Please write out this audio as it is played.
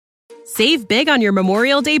Save big on your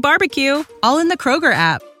Memorial Day barbecue, all in the Kroger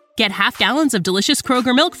app. Get half gallons of delicious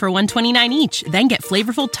Kroger milk for $1.29 each. Then get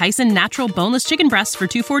flavorful Tyson natural boneless chicken breasts for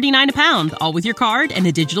 $2.49 a pound, all with your card and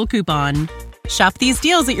a digital coupon. Shop these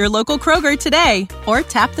deals at your local Kroger today, or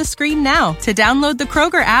tap the screen now to download the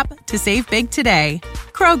Kroger app to save big today.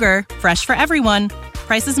 Kroger, fresh for everyone.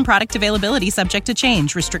 Prices and product availability subject to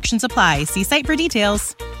change. Restrictions apply. See site for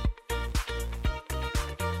details.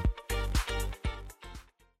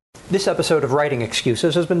 This episode of Writing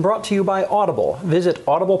Excuses has been brought to you by Audible. Visit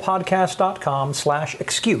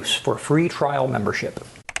audiblepodcast.com/excuse for free trial membership.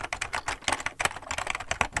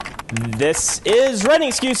 This is Writing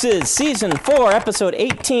Excuses, Season 4, Episode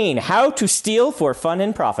 18, How to Steal for Fun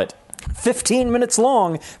and Profit. 15 minutes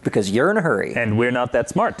long because you're in a hurry. And we're not that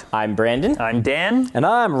smart. I'm Brandon. I'm Dan. And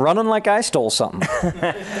I'm running like I stole something.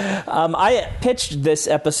 I pitched this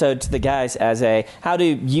episode to the guys as a how to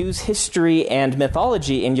use history and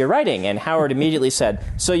mythology in your writing. And Howard immediately said,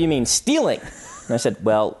 "So you mean stealing?" And I said,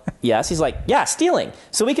 well, yes. He's like, yeah, stealing.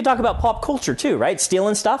 So we could talk about pop culture too, right?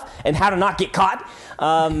 Stealing stuff and how to not get caught.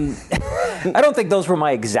 I don't think those were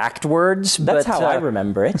my exact words. That's how I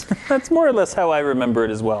remember it. That's more or less how I remember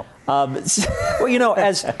it as well. Well, you know,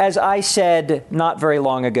 as I said not very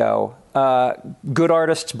long ago, good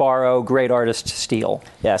artists borrow, great artists steal.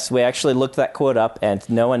 Yes, we actually looked that quote up, and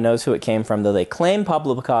no one knows who it came from, though they claim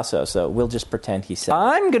Pablo Picasso, so we'll just pretend he said it.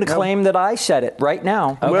 I'm going to claim that I said it right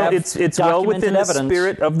now. Well, it's well within the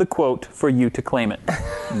spirit of the quote for you to claim it.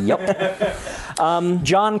 Yep.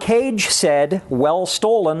 John Cage said, well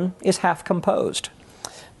stolen is half composed.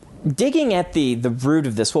 Digging at the root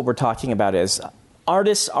of this, what we're talking about is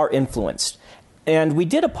artists are influenced. And we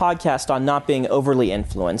did a podcast on not being overly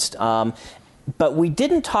influenced, but we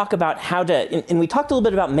didn't talk about how to, and we talked a little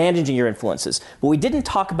bit about managing your influences, but we didn't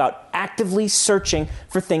talk about actively searching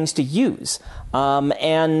for things to use.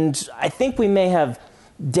 And I think we may have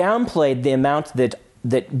downplayed the amount that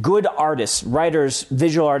good artists, writers,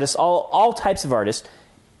 visual artists, all types of artists,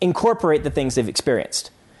 incorporate the things they've experienced.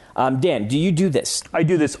 Dan, do you do this? I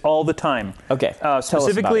do this all the time. Okay.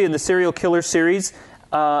 Specifically in the serial killer series,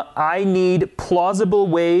 I need plausible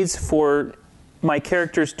ways for my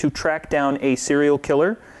characters to track down a serial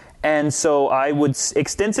killer. And so I would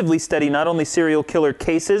extensively study not only serial killer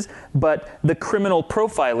cases, but the criminal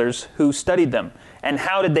profilers who studied them. And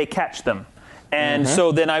how did they catch them? And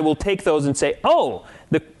so then I will take those and say, oh,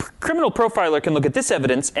 the criminal profiler can look at this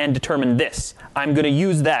evidence and determine this. I'm going to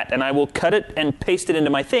use that, and I will cut it and paste it into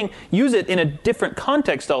my thing, use it in a different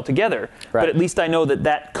context altogether. Right. But at least I know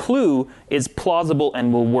that clue is plausible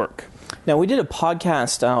and will work. Now, we did a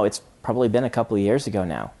podcast, it's probably been a couple of years ago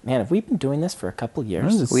now. Man, have we been doing this for a couple of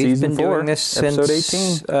years? We've been doing this since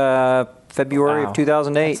episode 18. February of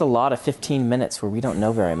 2008. That's a lot of 15 minutes where we don't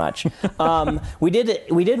know very much. We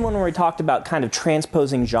did one where we talked about kind of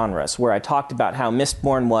transposing genres, where I talked about how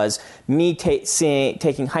Mistborn was me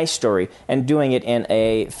taking heist story and doing it in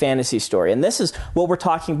a fantasy story. And this is what we're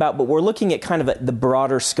talking about, but we're looking at kind of the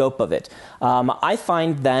broader scope of it. I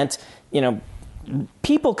find that,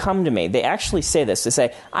 people come to me, they actually say this, they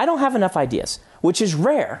say, I don't have enough ideas, which is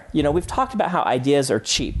rare. We've talked about how ideas are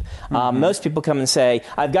cheap. Most people come and say,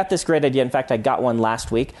 I've got this great idea. In fact, I got one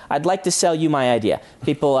last week. I'd like to sell you my idea.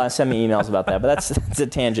 People send me emails about that, but that's a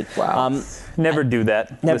tangent. Wow. Never do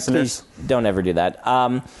that, listeners. Please don't ever do that.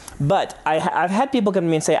 But I've had people come to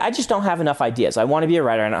me and say, I just don't have enough ideas. I want to be a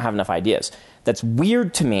writer. I don't have enough ideas. That's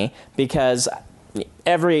weird to me because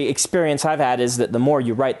every experience I've had is that the more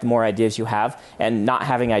you write, the more ideas you have, and not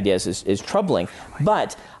having ideas is troubling.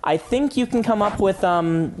 But I think you can come up with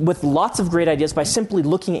lots of great ideas by simply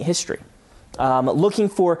looking at history, looking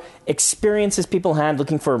for experiences people had,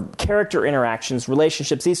 looking for character interactions,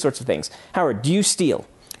 relationships, these sorts of things. Howard, do you steal?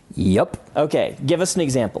 Yep. Okay, give us an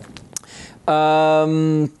example.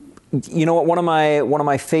 You know what? One of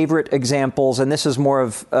my favorite examples, and this is more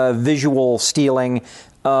of visual stealing.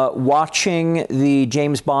 Watching the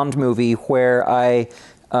James Bond movie where I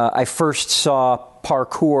first saw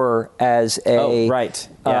parkour as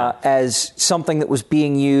as something that was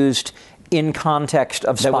being used in context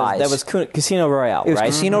of spies. That was Casino Royale, It was right?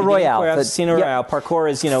 Casino Royale. Casino Royale. Parkour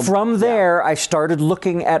is, From there, I started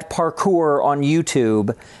looking at parkour on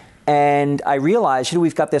YouTube, and I realized,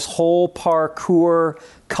 we've got this whole parkour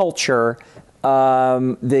culture,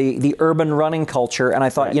 the urban running culture, and I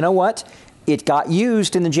thought, you know what? It got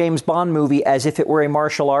used in the James Bond movie as if it were a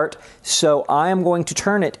martial art, so I am going to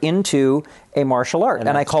turn it into a martial art. And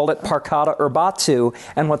I called it Parkata Urbatsu.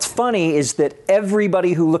 And what's funny is that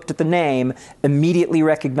everybody who looked at the name immediately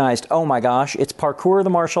recognized, oh my gosh, it's parkour the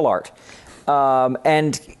martial art.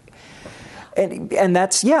 And And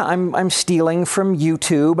that's, I'm stealing from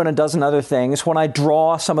YouTube and a dozen other things. When I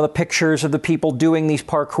draw some of the pictures of the people doing these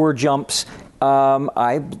parkour jumps,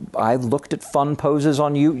 I looked at fun poses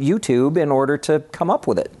on YouTube in order to come up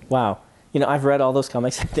with it. Wow. I've read all those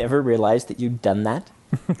comics. I never realized that you'd done that.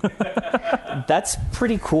 That's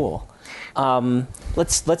pretty cool.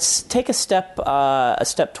 Let's take a step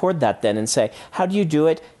toward that then and say, how do you do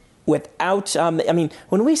it without?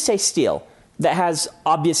 When we say steal, that has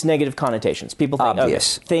obvious negative connotations. People think,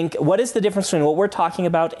 obvious. What is the difference between what we're talking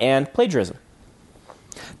about and plagiarism?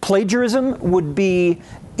 Plagiarism would be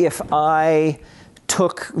if I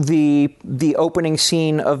took the opening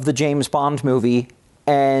scene of the James Bond movie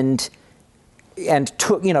and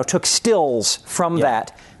took stills from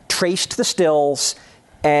that, traced the stills,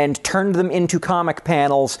 and turned them into comic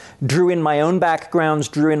panels, drew in my own backgrounds,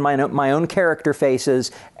 drew in my own character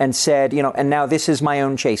faces, and said, and now this is my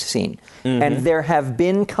own chase scene. Mm-hmm. And there have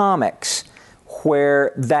been comics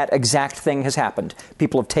where that exact thing has happened.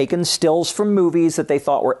 People have taken stills from movies that they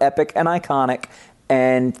thought were epic and iconic,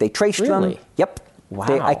 and they traced them. Yep.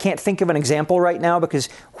 Wow. I can't think of an example right now because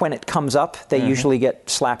when it comes up, they usually get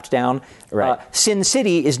slapped down. Right. Sin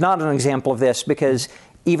City is not an example of this because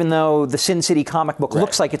even though the Sin City comic book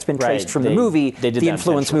looks like it's been traced from the movie, the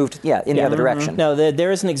influence moved in the other direction. No,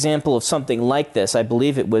 there is an example of something like this. I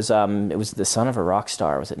believe it was the son of a rock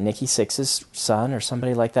star. Was it Nikki Sixx's son or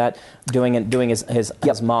somebody like that doing his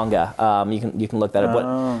manga? You can look that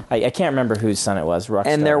up. I can't remember whose son it was. Rockstar.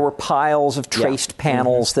 And there were piles of traced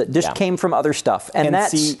panels that just came from other stuff. And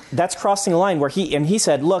that's crossing the line where he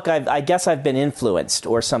said, "Look, I guess I've been influenced,"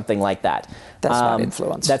 or something like that. That's not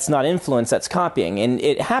influence. That's not influence. That's copying, and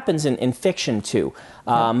it happens in fiction too.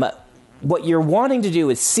 What you're wanting to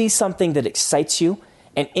do is see something that excites you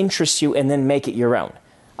and interests you, and then make it your own.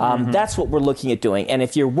 That's what we're looking at doing. And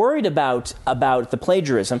if you're worried about the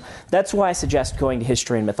plagiarism, that's why I suggest going to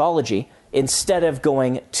history and mythology instead of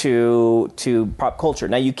going to pop culture.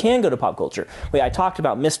 Now, you can go to pop culture. I talked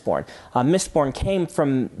about Mistborn. Mistborn came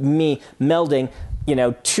from me melding,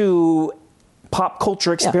 two pop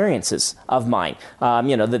culture experiences of mine.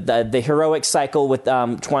 The heroic cycle with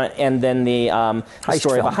and then the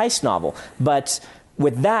story of a heist novel. But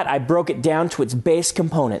with that, I broke it down to its base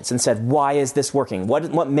components and said, why is this working?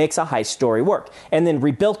 What makes a heist story work? And then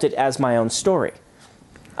rebuilt it as my own story.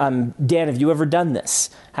 Dan, have you ever done this?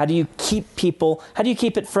 How do you keep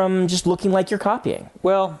it from just looking like you're copying?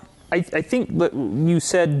 Well, I think you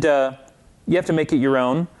said you have to make it your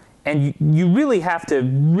own. And you really have to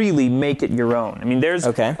really make it your own. I mean, there's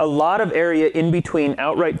a lot of area in between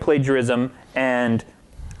outright plagiarism and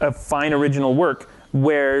a fine original work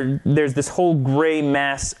where there's this whole gray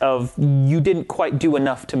mass of you didn't quite do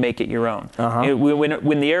enough to make it your own.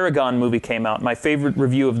 When the Aragon movie came out, my favorite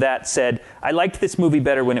review of that said, I liked this movie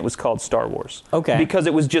better when it was called Star Wars. Because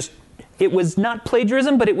it was not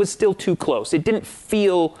plagiarism, but it was still too close. It didn't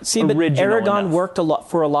feel original but Aragon enough. worked a lot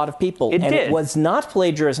for a lot of people. It was not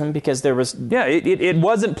plagiarism because there was... Yeah, it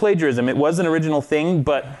wasn't plagiarism. It was an original thing,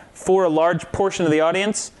 but for a large portion of the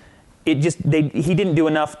audience, he didn't do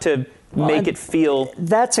enough to make it feel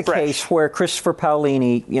That's a fresh. case where Christopher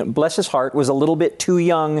Paolini, bless his heart, was a little bit too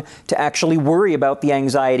young to actually worry about the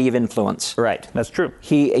anxiety of influence. Right. That's true.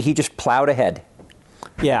 He just plowed ahead.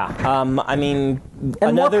 Yeah,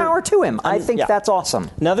 and more power to him. I think that's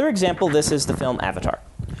awesome. Another example of this is the film Avatar.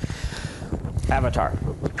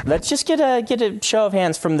 Let's just get a show of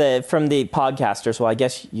hands from the podcasters. Well, I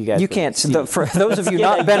guess you guys. You can't. For those of you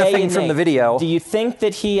not benefiting from the video, do you think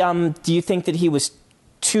that he was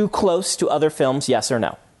too close to other films? Yes or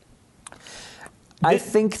no? I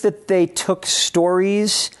think that they took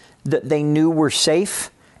stories that they knew were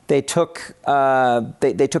safe. They took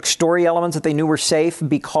they took story elements that they knew were safe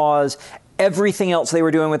because everything else they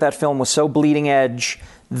were doing with that film was so bleeding edge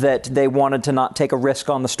that they wanted to not take a risk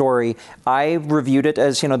on the story. I reviewed it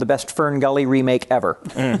as the best Fern Gully remake ever.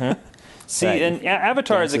 See, and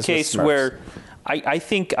Avatar is a case where I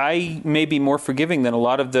think I may be more forgiving than a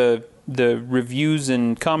lot of the reviews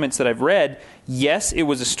and comments that I've read. Yes, it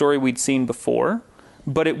was a story we'd seen before,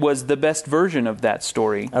 but it was the best version of that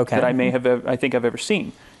story that I think I've ever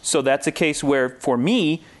seen. So that's a case where, for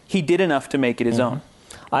me, he did enough to make it his own.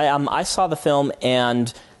 I saw the film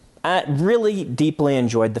and I really deeply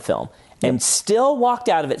enjoyed the film and still walked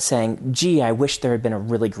out of it saying, gee, I wish there had been a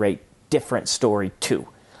really great different story too.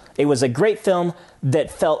 It was a great film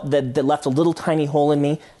that left a little tiny hole in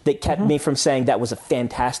me that kept me from saying that was a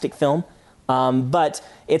fantastic film. But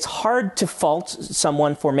it's hard to fault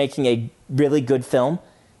someone for making a really good film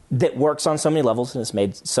that works on so many levels and has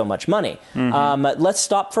made so much money. Let's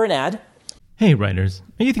stop for an ad. Hey writers,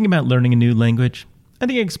 are you thinking about learning a new language? I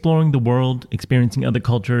think exploring the world, experiencing other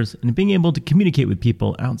cultures, and being able to communicate with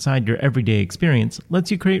people outside your everyday experience lets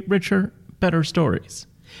you create richer, better stories.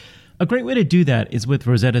 A great way to do that is with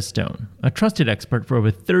Rosetta Stone, a trusted expert for over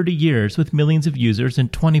 30 years with millions of users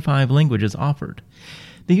and 25 languages offered.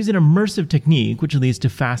 They use an immersive technique which leads to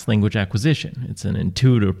fast language acquisition. It's an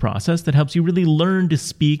intuitive process that helps you really learn to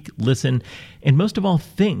speak, listen, and most of all,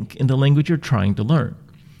 think in the language you're trying to learn.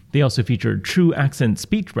 They also feature true accent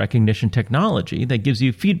speech recognition technology that gives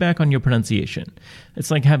you feedback on your pronunciation.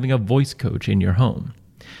 It's like having a voice coach in your home.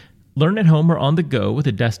 Learn at home or on the go with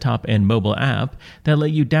a desktop and mobile app that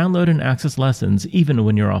let you download and access lessons even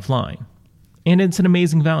when you're offline. And it's an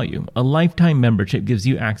amazing value. A lifetime membership gives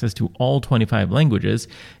you access to all 25 languages,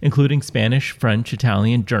 including Spanish, French,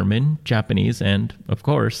 Italian, German, Japanese, and, of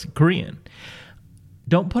course, Korean.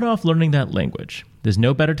 Don't put off learning that language. There's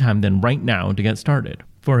no better time than right now to get started.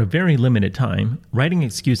 For a very limited time, Writing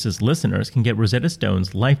Excuses listeners can get Rosetta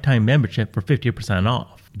Stone's lifetime membership for 50%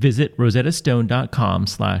 off. Visit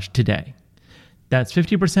rosettastone.com/today. That's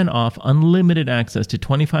 50% off unlimited access to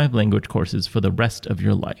 25 language courses for the rest of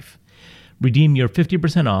your life. Redeem your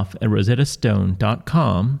 50% off at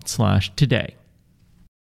rosettastone.com/today.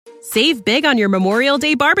 Save big on your Memorial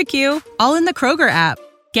Day barbecue, all in the Kroger app.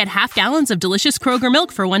 Get half gallons of delicious Kroger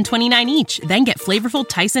milk for $1.29 each. Then get flavorful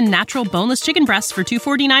Tyson natural boneless chicken breasts for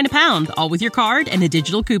 $2.49 a pound, all with your card and a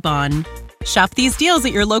digital coupon. Shop these deals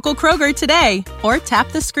at your local Kroger today, or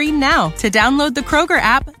tap the screen now to download the Kroger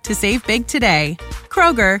app to save big today.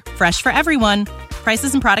 Kroger, fresh for everyone.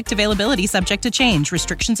 Prices and product availability subject to change.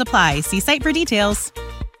 Restrictions apply. See site for details.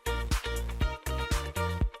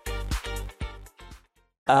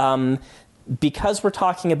 Because we're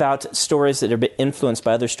talking about stories that are influenced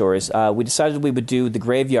by other stories, we decided we would do The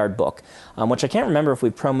Graveyard Book, which I can't remember if we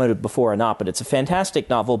promoted before or not, but it's a fantastic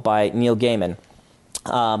novel by Neil Gaiman.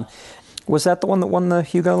 Was that the one that won the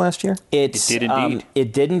Hugo last year? It did indeed.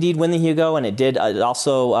 It did indeed win the Hugo, and it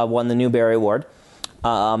also won the Newbery Award.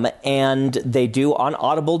 And they do, on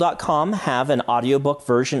Audible.com, have an audiobook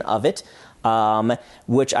version of it,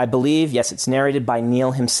 which I believe, yes, it's narrated by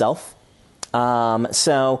Neil himself.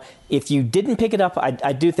 So if you didn't pick it up,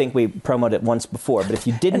 I do think we promoted it once before, but if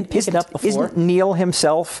you didn't pick it up before... Isn't Neil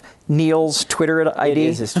himself Neil's Twitter ID? It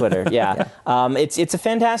is his Twitter, yeah. It's a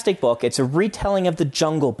fantastic book. It's a retelling of The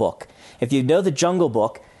Jungle Book. If you know The Jungle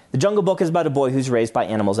Book is about a boy who's raised by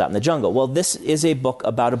animals out in the jungle. Well, this is a book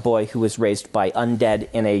about a boy who was raised by undead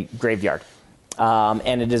in a graveyard.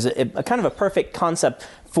 And it is a kind of a perfect concept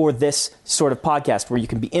for this sort of podcast where you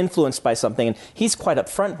can be influenced by something, and he's quite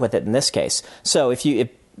upfront with it in this case. So if you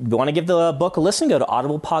want to give the book a listen, go to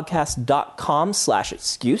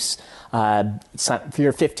audiblepodcast.com/excuse. Sign up for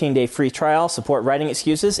your 15-day free trial, support Writing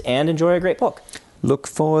Excuses, and enjoy a great book. Look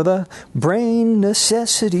for the brain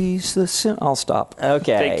necessities. I'll stop.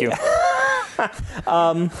 Okay. Thank you.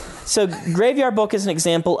 So Graveyard Book is an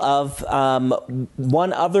example of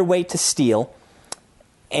one other way to steal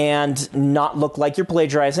and not look like you're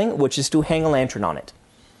plagiarizing, which is to hang a lantern on it.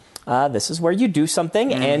 This is where you do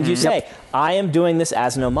something and you say, I am doing this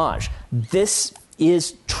as an homage. This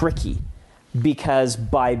is tricky because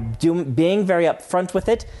by being very upfront with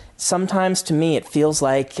it, sometimes to me it feels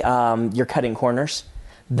like you're cutting corners,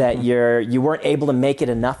 that you weren't able to make it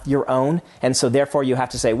enough your own, and so therefore you have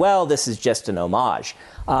to say, well, this is just an homage.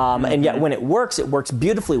 And yet when it works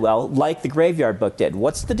beautifully well, like the Graveyard Book did.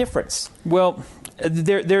 What's the difference? Well,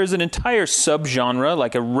 there's an entire subgenre,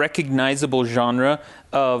 like a recognizable genre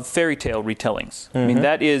of fairy tale retellings. I mean,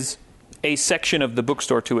 that is a section of the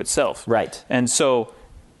bookstore to itself. Right. And so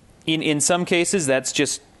in some cases, that's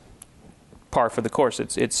just par for the course.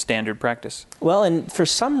 It's standard practice. Well, and for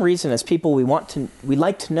some reason, as people, we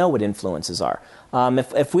like to know what influences are.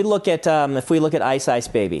 If we look at Ice Ice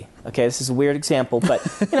Baby, okay, this is a weird example, but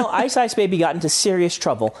Ice Ice Baby got into serious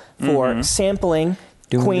trouble for sampling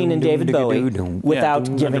Queen and David Bowie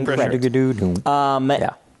without giving credit.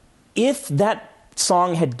 If that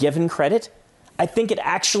song had given credit, I think it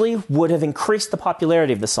actually would have increased the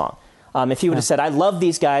popularity of the song. If he would have said, I love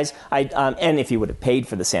these guys, and if he would have paid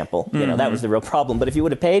for the sample, that was the real problem. But if he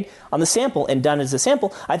would have paid on the sample and done it as a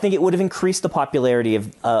sample, I think it would have increased the popularity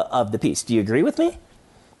of the piece. Do you agree with me?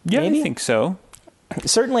 Yeah, Maybe? I think so.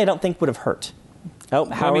 Certainly I don't think would have hurt. Oh,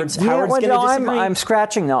 Howard's going to disagree. I'm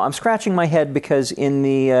scratching now. I'm scratching my head because in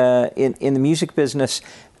the music business,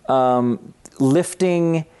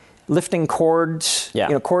 lifting chords,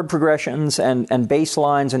 chord progressions and bass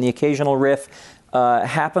lines and the occasional riff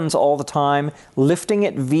happens all the time. Lifting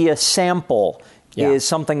it via sample is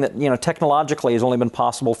something that technologically has only been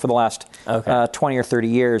possible for the last 20 or 30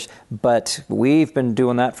 years, but we've been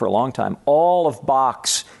doing that for a long time. All of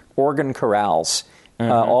Bach's organ chorales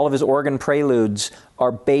All of his organ preludes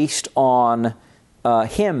are based on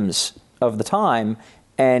hymns of the time,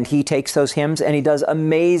 and he takes those hymns and he does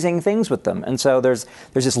amazing things with them. And so there's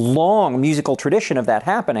this long musical tradition of that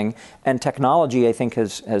happening, and technology, I think,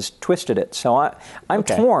 has twisted it. So I'm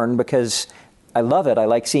torn because I love it. I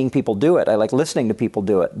like seeing people do it. I like listening to people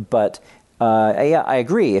do it. But I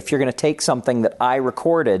agree. If you're going to take something that I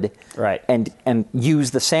recorded and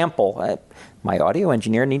use the sample, my audio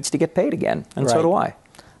engineer needs to get paid again, and so do I.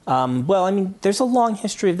 Well, I mean, there's a long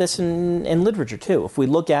history of this in literature too. If we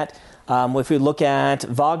look at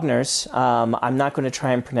Wagner's, I'm not going to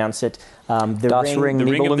try and pronounce it. The Ring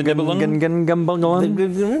of the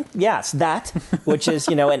Nibelungen. Yes, that, which is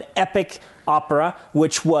an epic opera,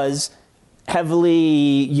 which was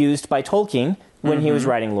heavily used by Tolkien when he was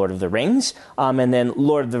writing Lord of the Rings. And then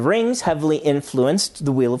Lord of the Rings heavily influenced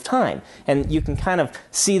The Wheel of Time. And you can kind of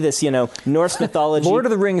see this, Norse mythology. Lord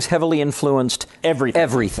of the Rings heavily influenced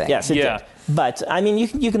everything. Yes, it did. But, I mean,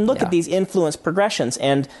 you can look at these influence progressions,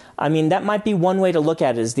 and, I mean, that might be one way to look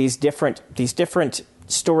at it, is these different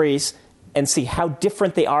stories and see how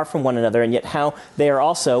different they are from one another, and yet how they are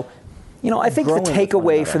also I think the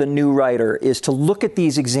takeaway for the new writer is to look at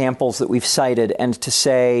these examples that we've cited and to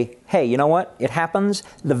say, hey, you know what? It happens.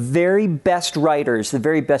 The very best writers, the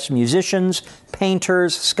very best musicians,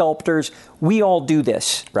 painters, sculptors, we all do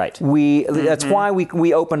this. Right. That's why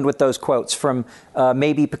we opened with those quotes from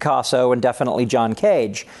maybe Picasso and definitely John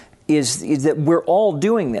Cage, is that we're all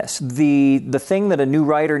doing this. The thing that a new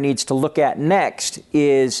writer needs to look at next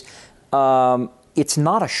is it's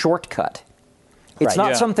not a shortcut. It's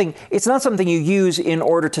not something. It's not something you use in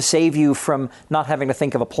order to save you from not having to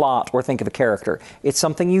think of a plot or think of a character. It's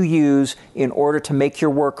something you use in order to make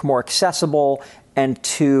your work more accessible and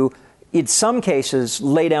to, in some cases,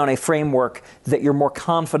 lay down a framework that you're more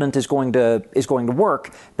confident is going to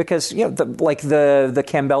work. Because like the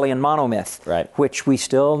Campbellian monomyth, which we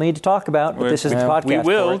still need to talk about. But this is the podcast. We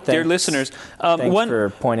will, dear listeners. Thanks for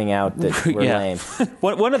pointing out that we're lame.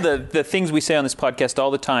 One of the things we say on this podcast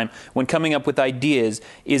all the time when coming up with ideas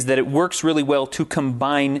is that it works really well to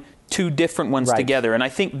combine two different ones together. And I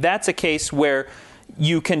think that's a case where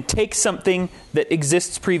you can take something that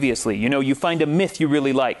exists previously. You find a myth you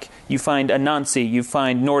really like. You find Anansi, you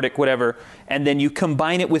find Nordic, whatever, and then you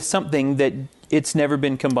combine it with something that it's never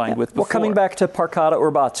been combined with before. Well, coming back to Parkata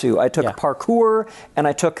Urbatsu, I took parkour, and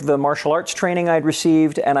I took the martial arts training I'd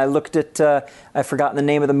received, and I looked at, I've forgotten the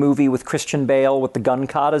name of the movie with Christian Bale with the gun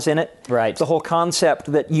katas in it. Right. The whole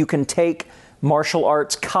concept that you can take martial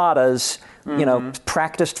arts katas,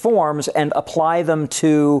 practiced forms, and apply them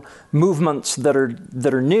to movements that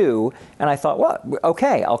are new. And I thought, well,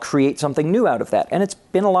 okay, I'll create something new out of that. And it's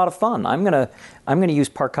been a lot of fun. I'm gonna use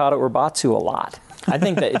Parkata Urbatsu a lot. I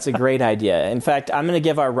think that it's a great idea. In fact, I'm going to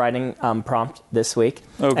give our writing prompt this week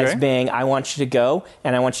as being, I want you to go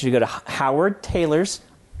to Howard Taylor's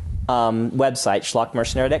website,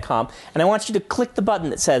 schlockmercenary.com, and I want you to click the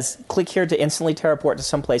button that says, click here to instantly teleport to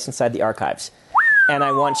someplace inside the archives. And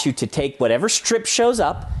I want you to take whatever strip shows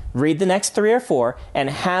up, read the next 3 or 4,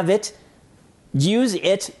 and use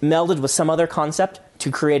it melded with some other concept to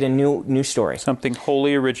create a new story. Something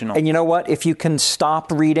wholly original. And you know what? If you can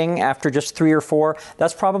stop reading after just 3 or 4,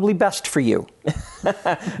 that's probably best for you.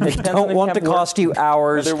 They don't want to cost you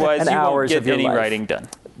hours and hours of your life. Otherwise, you won't get any writing done.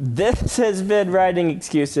 This has been Writing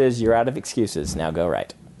Excuses. You're out of excuses. Now go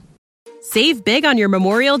write. Save big on your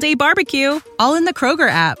Memorial Day barbecue, all in the Kroger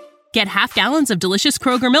app. Get half gallons of delicious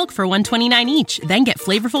Kroger milk for $1.29 each. Then get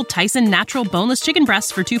flavorful Tyson natural boneless chicken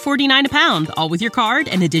breasts for $2.49 a pound, all with your card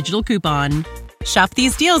and a digital coupon. Shop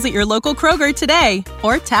these deals at your local Kroger today,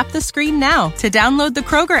 or tap the screen now to download the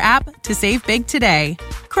Kroger app to save big today.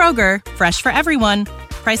 Kroger, fresh for everyone.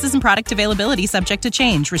 Prices and product availability subject to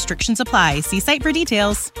change. Restrictions apply. See site for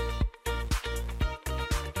details.